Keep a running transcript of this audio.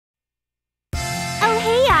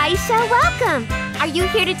Ayesha, welcome! Are you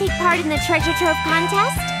here to take part in the treasure trove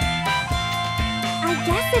contest? I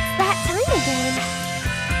guess it's that time again.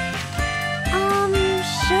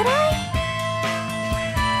 Should I?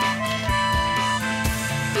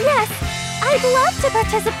 Yes, I'd love to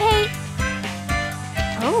participate!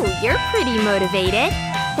 Oh, you're pretty motivated.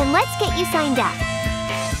 Then let's get you signed up.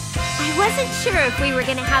 I wasn't sure if we were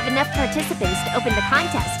gonna have enough participants to open the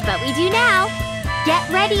contest, but we do now. Get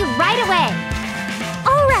ready right away!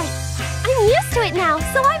 Alright! I'm used to it now,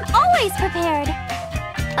 so I'm always prepared!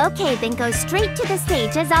 Okay, then go straight to the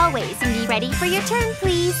stage as always and be ready for your turn,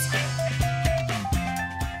 please.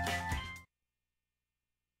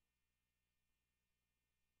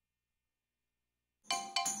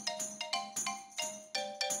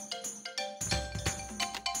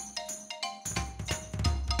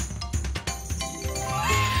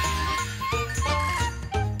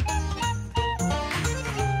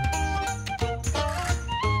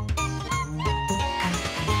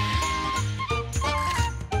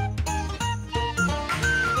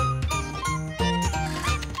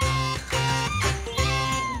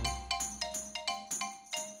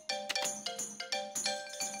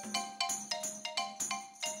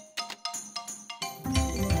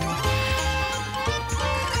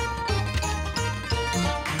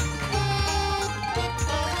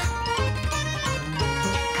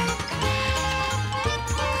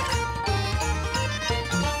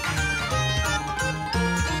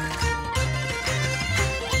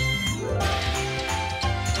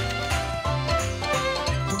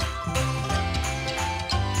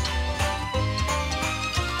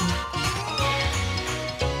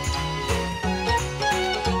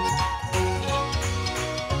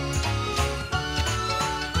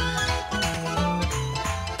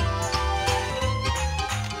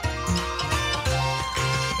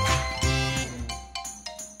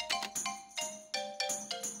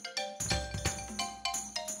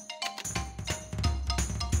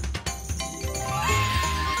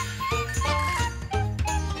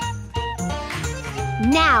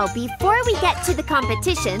 Now, before we get to the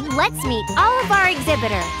competition, let's meet all of our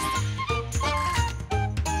exhibitors.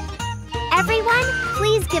 Everyone,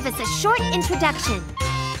 please give us a short introduction.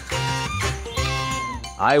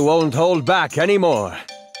 I won't hold back anymore.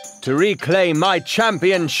 To reclaim my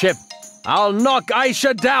championship, I'll knock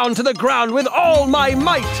Ayesha down to the ground with all my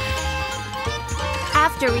might!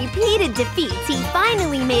 After repeated defeats, he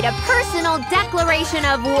finally made a personal declaration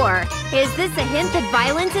of war. Is this a hint that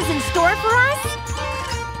violence is in store for us?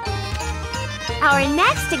 Our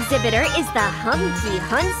next exhibitor is the hunky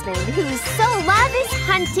huntsman whose sole love is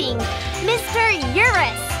hunting, Mr.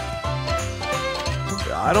 Eurus.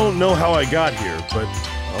 I don't know how I got here, but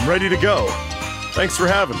I'm ready to go. Thanks for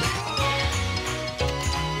having me.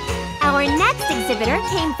 Our next exhibitor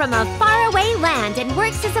came from a faraway land and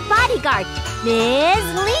works as a bodyguard, Ms.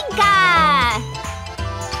 Linca.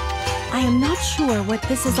 I am not sure what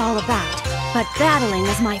this is all about, but battling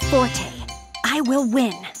is my forte. I will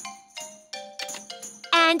win.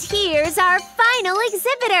 And here's our final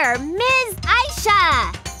exhibitor, Ms.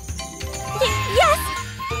 Ayesha! Yes!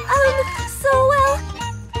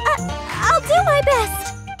 I'll do my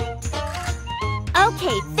best!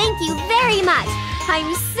 Okay, thank you very much!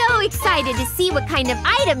 I'm so excited to see what kind of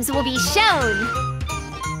items will be shown!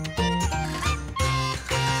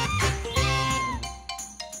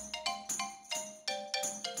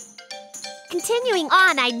 Continuing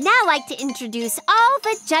on, I'd now like to introduce all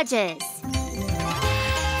the judges.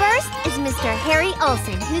 First is Mr. Harry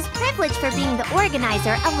Olsen, whose privilege for being the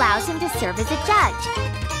organizer allows him to serve as a judge.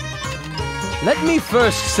 Let me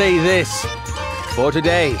first say this. For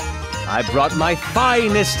today, I brought my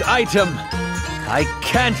finest item. I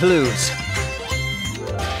can't lose.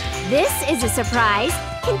 This is a surprise.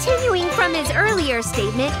 Continuing from his earlier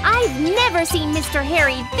statement, I've never seen Mr.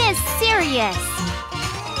 Harry this serious.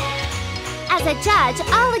 As a judge,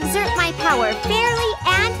 I'll exert my power fairly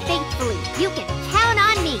and faithfully. You can count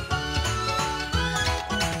on me.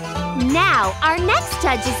 Now, our next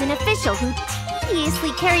judge is an official who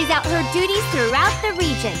tediously carries out her duties throughout the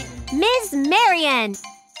region, Ms. Marion.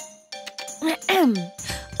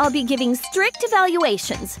 I'll be giving strict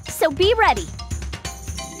evaluations, so be ready.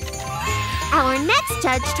 Our next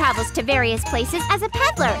judge travels to various places as a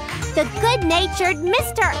peddler, the good-natured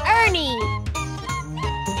Mr. Ernie.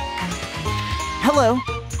 Hello.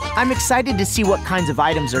 I'm excited to see what kinds of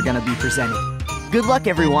items are going to be presented. Good luck,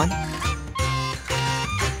 everyone.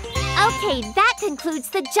 Okay, that concludes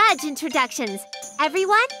the judge introductions.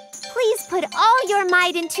 Everyone, please put all your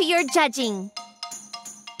might into your judging.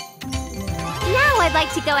 Now I'd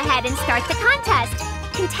like to go ahead and start the contest.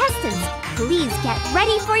 Contestants, please get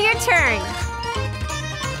ready for your turn.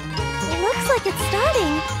 like it's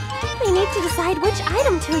starting. We need to decide which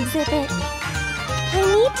item to exhibit. I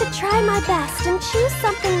need to try my best and choose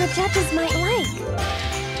something the judges might like.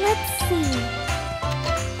 Let's see.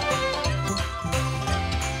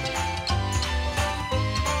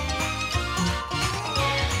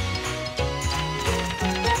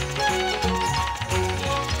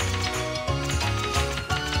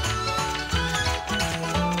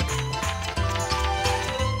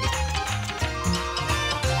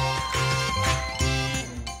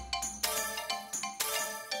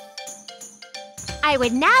 I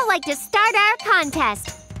would now like to start our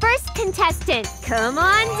contest. First contestant, come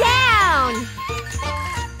on down!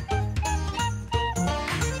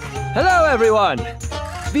 Hello, everyone!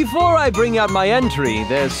 Before I bring out my entry,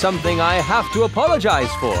 there's something I have to apologize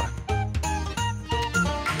for.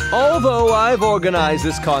 Although I've organized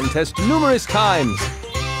this contest numerous times,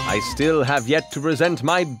 I still have yet to present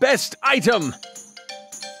my best item.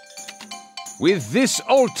 With this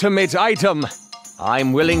ultimate item,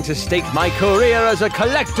 I'm willing to stake my career as a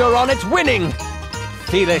collector on its winning.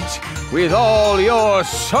 Feel it with all your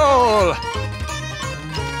soul.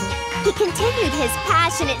 He continued his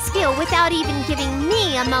passionate spiel without even giving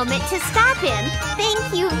me a moment to stop him.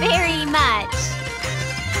 Thank you very much.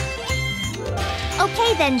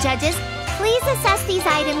 Okay then, judges, please assess these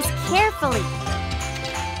items carefully.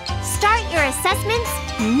 Start your assessments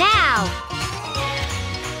now.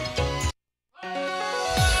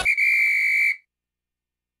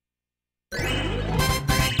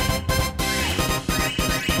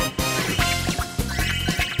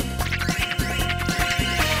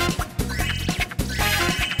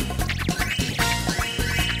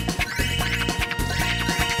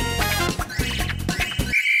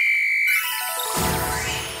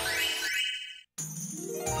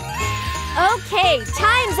 Okay,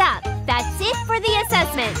 time's up. That's it for the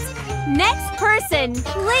assessments. Next person,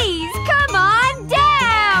 please come on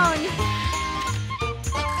down!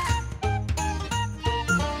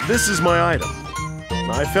 This is my item.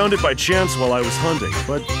 I found it by chance while I was hunting,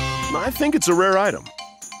 but I think it's a rare item.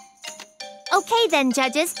 Okay then,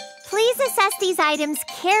 judges, please assess these items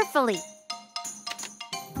carefully.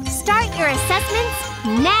 Start your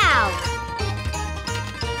assessments now!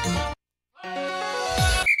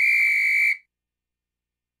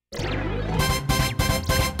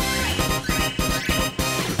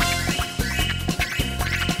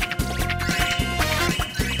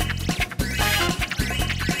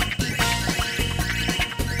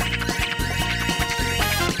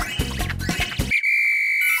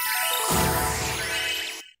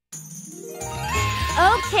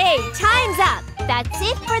 Okay, time's up. That's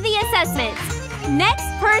it for the assessments. Next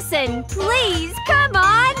person, please come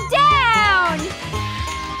on down!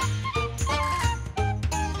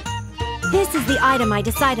 This is the item I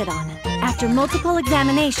decided on, after multiple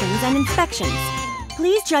examinations and inspections.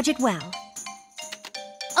 Please judge it well.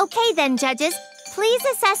 Okay then, judges, please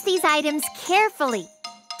assess these items carefully.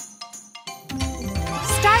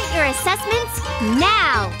 Start your assessments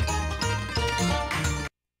now!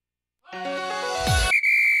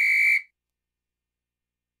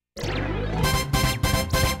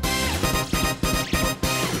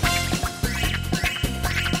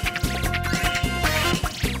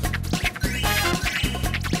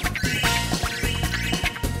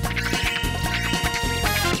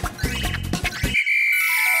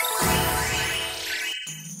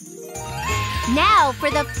 Now for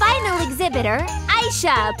the final exhibitor,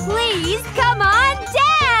 Ayesha, please come on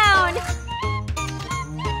down!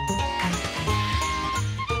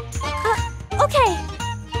 Okay.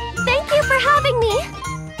 Thank you for having me.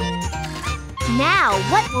 Now,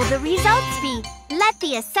 what will the results be? Let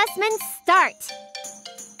the assessments start.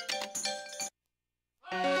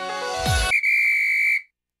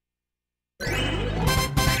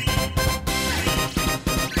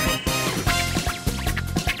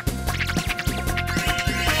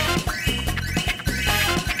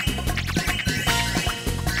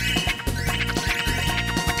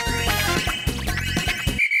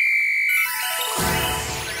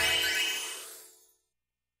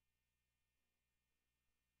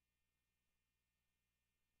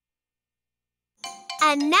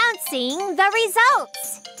 Announcing the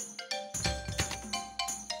results.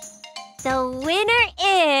 The winner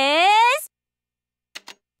is...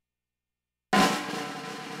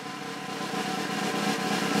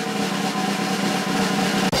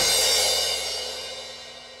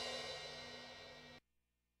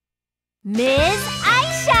 Ms.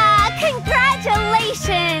 Ayesha!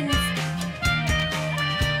 Congratulations!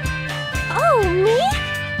 Oh, me?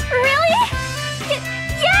 Really?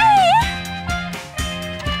 Yay!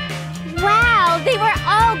 Wow, they were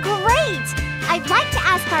all great! I'd like to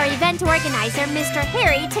ask our event organizer, Mr.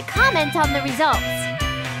 Harry, to comment on the results.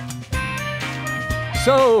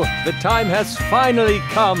 So, the time has finally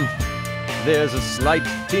come. There's a slight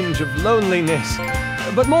tinge of loneliness,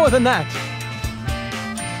 but more than that,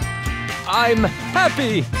 I'm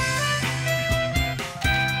happy!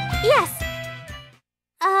 Yes.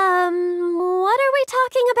 What are we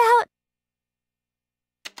talking about?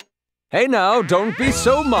 Hey now, don't be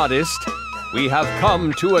so modest. We have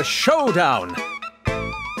come to a showdown.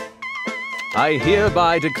 I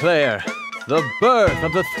hereby declare the birth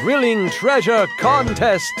of the thrilling treasure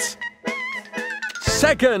contests.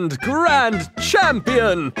 Second Grand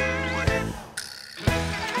Champion!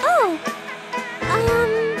 Oh,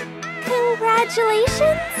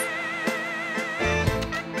 congratulations?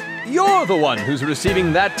 You're the one who's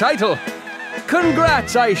receiving that title.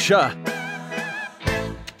 Congrats, Ayesha!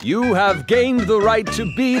 You have gained the right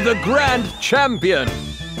to be the Grand Champion.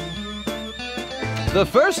 The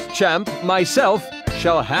first champ, myself,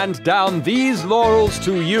 shall hand down these laurels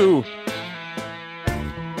to you.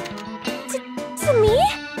 To me?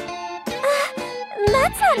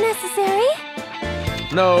 That's not necessary.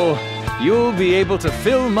 No, you'll be able to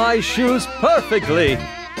fill my shoes perfectly.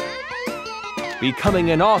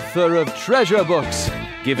 Becoming an author of treasure books,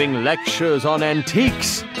 giving lectures on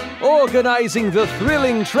antiques, organizing the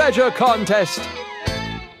thrilling treasure contest.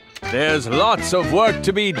 There's lots of work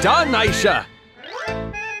to be done, Ayesha.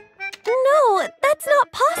 No, that's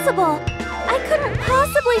not possible. I couldn't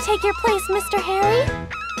possibly take your place, Mr. Harry.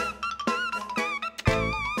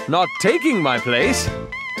 Not taking my place.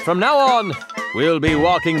 From now on, we'll be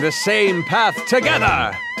walking the same path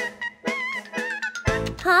together.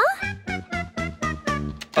 Huh?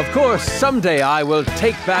 Of course, someday I will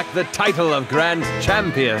take back the title of Grand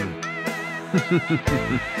Champion.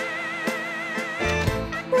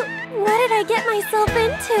 What did I get myself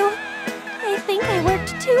into? I think I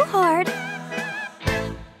worked too hard.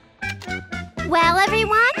 Well,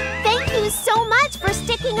 everyone, thank you so much for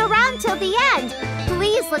sticking around till the end.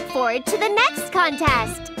 Please look forward to the next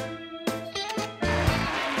contest.